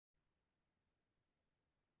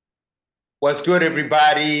What's good,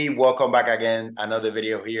 everybody? Welcome back again. Another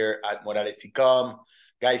video here at Morales.com.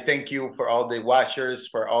 Guys, thank you for all the watchers,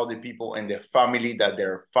 for all the people in the family that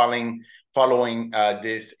they're following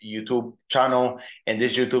this YouTube channel. And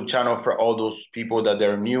this YouTube channel, for all those people that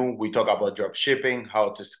they're new, we talk about drop shipping, how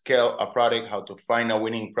to scale a product, how to find a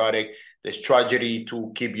winning product, the strategy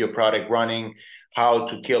to keep your product running, how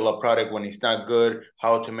to kill a product when it's not good,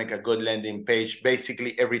 how to make a good landing page,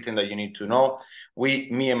 basically everything that you need to know.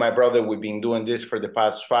 Me and my brother, we've been doing this for the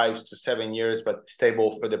past 5 to 7 years, but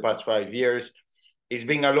stable for the past 5 years. It's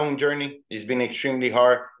been a long journey. It's been extremely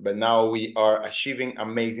hard, but now we are achieving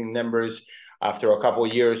amazing numbers after a couple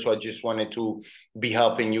of years. So I just wanted to be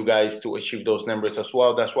helping you guys to achieve those numbers as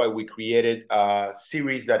well. That's why we created a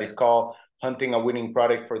series that is called Hunting a Winning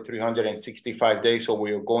Product for 365 days. So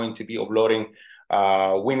we are going to be uploading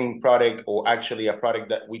a winning product, or actually a product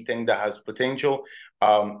that we think that has potential,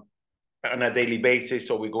 on a daily basis.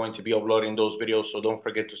 So we're going to be uploading those videos. So don't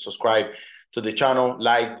forget to subscribe to the channel,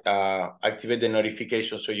 like, activate the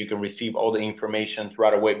notifications so you can receive all the information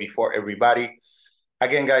right away before everybody.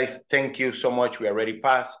 Again, guys, thank you so much. We already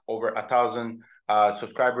passed over 1,000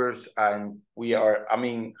 subscribers, and we are,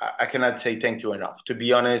 I cannot say thank you enough. To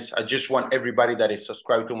be honest, I just want everybody that is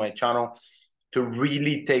subscribed to my channel to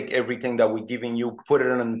really take everything that we're giving you, put it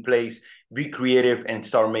in place, be creative, and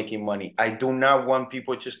start making money. I do not want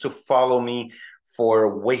people just to follow me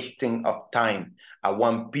for wasting of time. I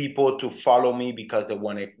want people to follow me because they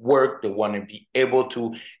want to work, they want to be able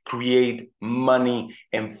to create money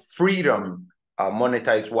and freedom,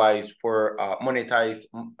 monetize for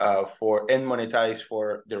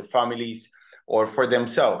their families or for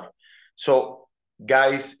themselves. So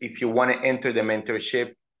guys, if you want to enter the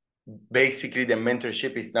mentorship, basically the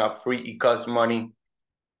mentorship is not free. It costs money.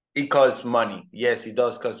 It costs money. Yes, it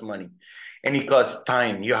does cost money. And it costs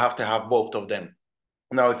time. You have to have both of them.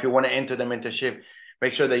 Now, if you want to enter the mentorship,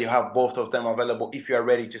 make sure that you have both of them available. If you are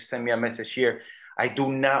ready, just send me a message here. I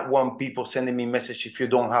do not want people sending me message if you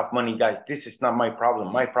don't have money, guys. This is not my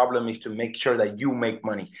problem. My problem is to make sure that you make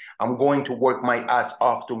money. I'm going to work my ass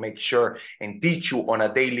off to make sure and teach you on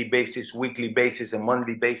a daily basis, weekly basis, and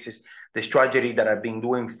monthly basis the strategy that I've been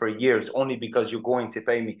doing for years. Only because you're going to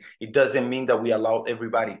pay me, it doesn't mean that we allow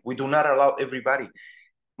everybody. We do not allow everybody.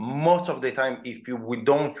 Most of the time, if we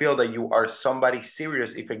don't feel that you are somebody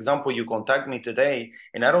serious, if example you contact me today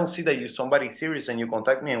and I don't see that you're somebody serious, and you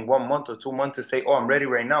contact me in 1 month or 2 months to say, oh, I'm ready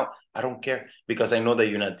right now, I don't care, because I know that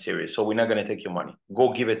you're not serious. So we're not going to take your money.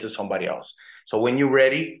 Go give it to somebody else. So when you're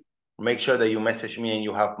ready, make sure that you message me and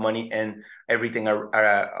you have money and everything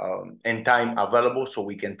and time available, so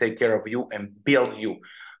we can take care of you and build you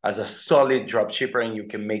as a solid drop shipper, and you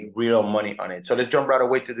can make real money on it. So let's jump right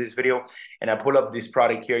away to this video, and I pull up this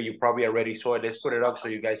product here. You probably already saw it. Let's put it up so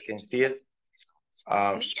you guys can see it.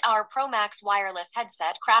 Meet our Pro Max wireless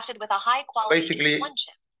headset, crafted with a high quality basically one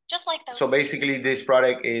chip, just like those. So basically, this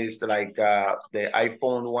product is like the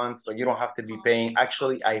iPhone ones, but you don't have to be paying.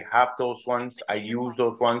 Actually, I have those ones. I use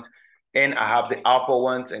those ones, and I have the Apple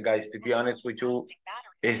ones. And guys, to be honest with you,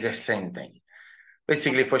 it's the same thing.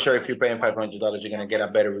 Basically, for sure, if you're paying $500, you're going to get a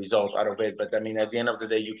better result out of it. But I mean, at the end of the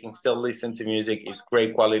day, you can still listen to music. It's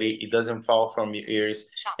great quality. It doesn't fall from your ears.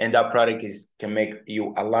 And that product can make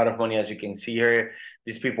you a lot of money. As you can see here,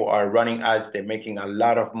 these people are running ads. They're making a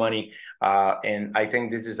lot of money. And I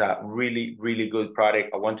think this is a really, really good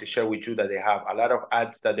product. I want to share with you that they have a lot of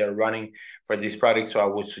ads that they're running for this product. So I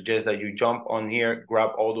would suggest that you jump on here,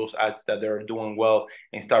 grab all those ads that they're doing well,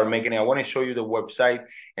 and start making it. I want to show you the website.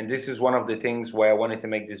 And this is one of the things why I wanted to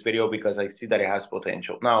make this video, because I see that it has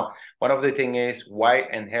potential. Now, one of the things is, why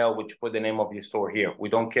in hell would you put the name of your store here? We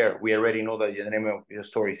don't care. We already know that the name of your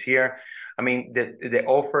store is here. I mean, the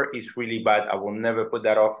offer is really bad. I will never put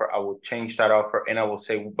that offer. I will change that offer, and I will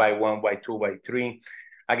say buy one, buy two, buy three.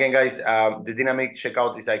 Again, guys, the dynamic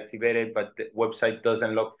checkout is activated, but the website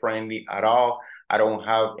doesn't look friendly at all. I don't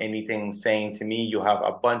have anything saying to me, you have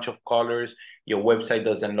a bunch of colors. Your website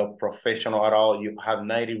doesn't look professional at all. You have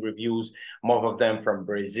 90 reviews, most of them from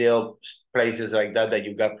Brazil, places like that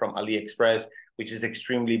you got from AliExpress, which is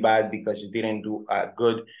extremely bad because you didn't do a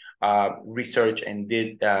good research and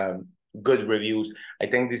did good reviews. I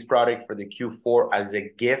think this product for the Q4 as a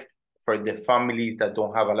gift for the families that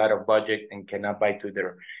don't have a lot of budget and cannot buy to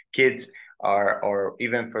their kids, or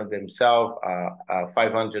even for themselves,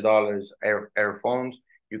 $500 earphones.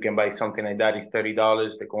 You can buy something like that. It's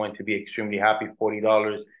 $30. They're going to be extremely happy.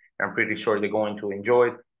 $40. I'm pretty sure they're going to enjoy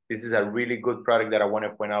it. This is a really good product that I want to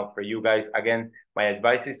point out for you guys. Again, my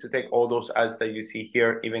advice is to take all those ads that you see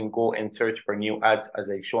here, even go and search for new ads as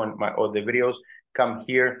I show in my other videos. Come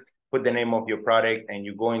here, put the name of your product, and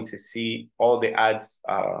you're going to see all the ads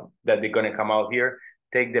that they're going to come out here.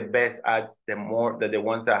 Take the best ads, the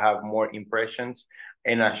ones that have more impressions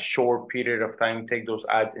in a short period of time. Take those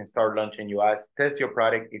ads and start launching your ads. Test your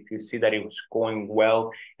product. If you see that it was going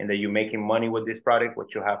well and that you're making money with this product,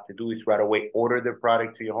 what you have to do is right away order the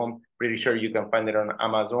product to your home. Pretty sure you can find it on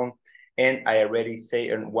Amazon. And I already say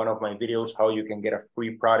in one of my videos how you can get a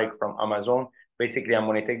free product from Amazon. Basically, I'm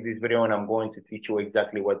going to take this video and I'm going to teach you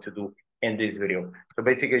exactly what to do in this video. So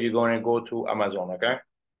basically, you're going to go to Amazon, okay?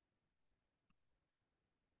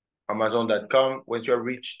 Amazon.com. Once you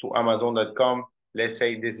reach to Amazon.com, let's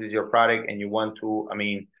say this is your product and you want to,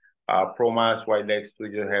 Pro Max White Leg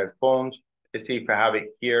Studio headphones. Let's see if I have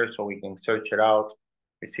it here so we can search it out.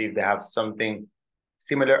 Let's see if they have something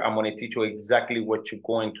similar. I'm going to teach you exactly what you're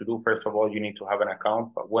going to do. First of all, you need to have an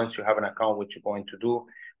account. But once you have an account, what you're going to do,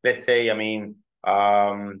 let's say,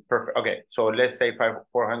 perfect. Okay, so let's say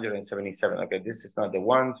 477. Okay, this is not the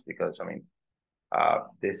ones because,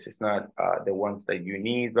 this is not the ones that you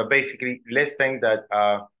need. But basically, let's think that,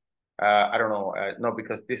 I don't know, no,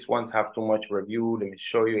 because these ones have too much review. Let me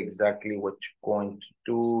show you exactly what you're going to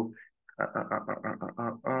do.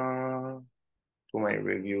 Too many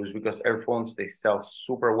reviews because earphones, they sell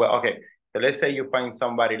super well. Okay, so let's say you find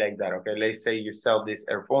somebody like that. Okay, let's say you sell these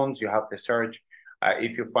earphones. You have to search.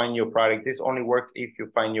 If you find your product, this only works if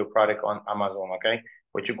you find your product on Amazon, okay?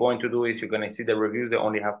 What you're going to do is you're going to see the reviews. They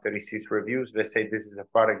only have 36 reviews. Let's say this is a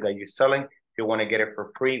product that you're selling. If you want to get it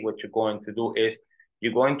for free, what you're going to do is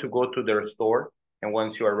you're going to go to their store. And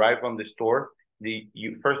once you arrive on the store,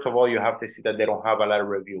 first of all, you have to see that they don't have a lot of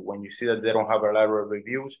reviews. When you see that they don't have a lot of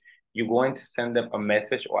reviews, you're going to send them a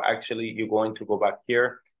message, or actually you're going to go back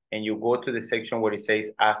here and you go to the section where it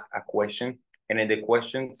says ask a question. And in the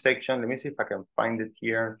question section, let me see if I can find it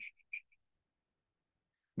here.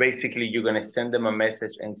 Basically, you're going to send them a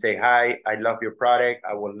message and say, hi, I love your product.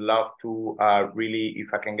 I would love to really,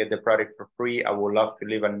 if I can get the product for free, I would love to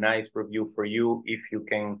leave a nice review for you. If you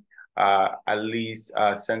can at least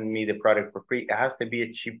send me the product for free. It has to be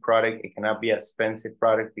a cheap product. It cannot be an expensive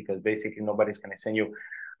product because basically nobody's going to send you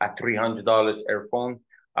a $300 earphone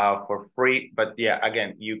for free. But yeah,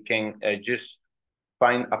 again, you can just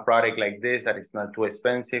find a product like this that is not too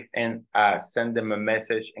expensive and send them a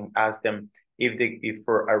message and ask them if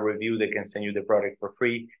for a review they can send you the product for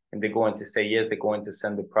free, and they're going to say yes, they're going to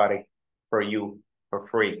send the product for you for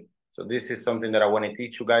free. So this is something that I want to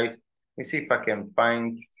teach you guys. Let me see if I can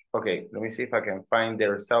find, okay, let me see if I can find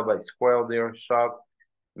their Sell by Square, their shop.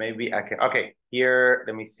 Maybe I can, okay, here,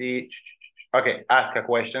 let me see. Okay, ask a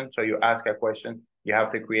question. So you ask a question, you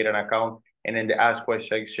have to create an account, and in the ask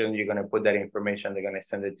question section, you're going to put that information. They're going to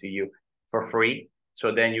send it to you for free.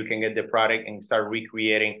 So then you can get the product and start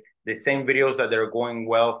recreating the same videos that are going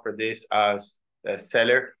well for this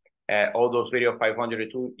seller. All those videos,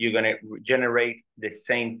 502, you're going to generate the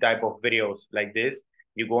same type of videos like this.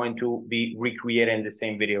 You're going to be recreating the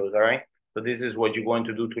same videos, all right? So this is what you're going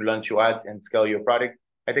to do to launch your ads and scale your product.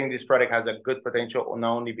 I think this product has a good potential,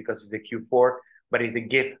 not only because it's the Q4, but it's the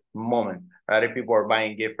gift moment. A lot of people are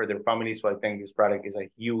buying gift for their family, so I think this product is a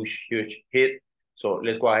huge, huge hit. So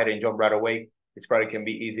let's go ahead and jump right away. This product can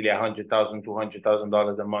be easily $100,000,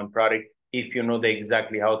 $200,000 a month product if you know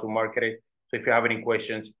exactly how to market it. So if you have any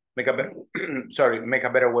questions, make a better, make a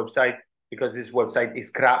better website, because this website is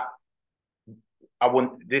crap.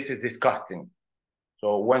 This is disgusting.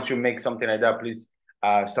 So once you make something like that, please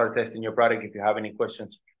start testing your product. If you have any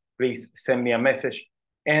questions, please send me a message.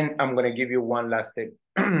 And I'm going to give you one last tip.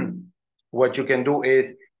 What you can do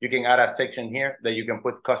is you can add a section here that you can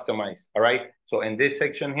put customize, all right? So in this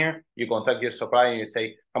section here, you contact your supplier and you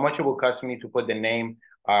say, how much it will cost me to put the name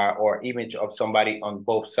or image of somebody on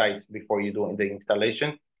both sides before you do the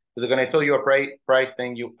installation. So they're going to tell you a price,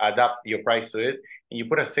 then you adapt your price to it. And you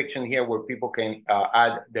put a section here where people can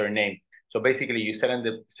add their name. So basically you sell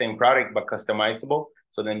the same product, but customizable.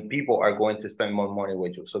 So then people are going to spend more money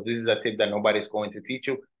with you. So this is a tip that nobody's going to teach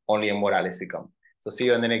you, only in Morales eCommerce. So see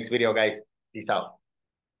you in the next video, guys. Peace out.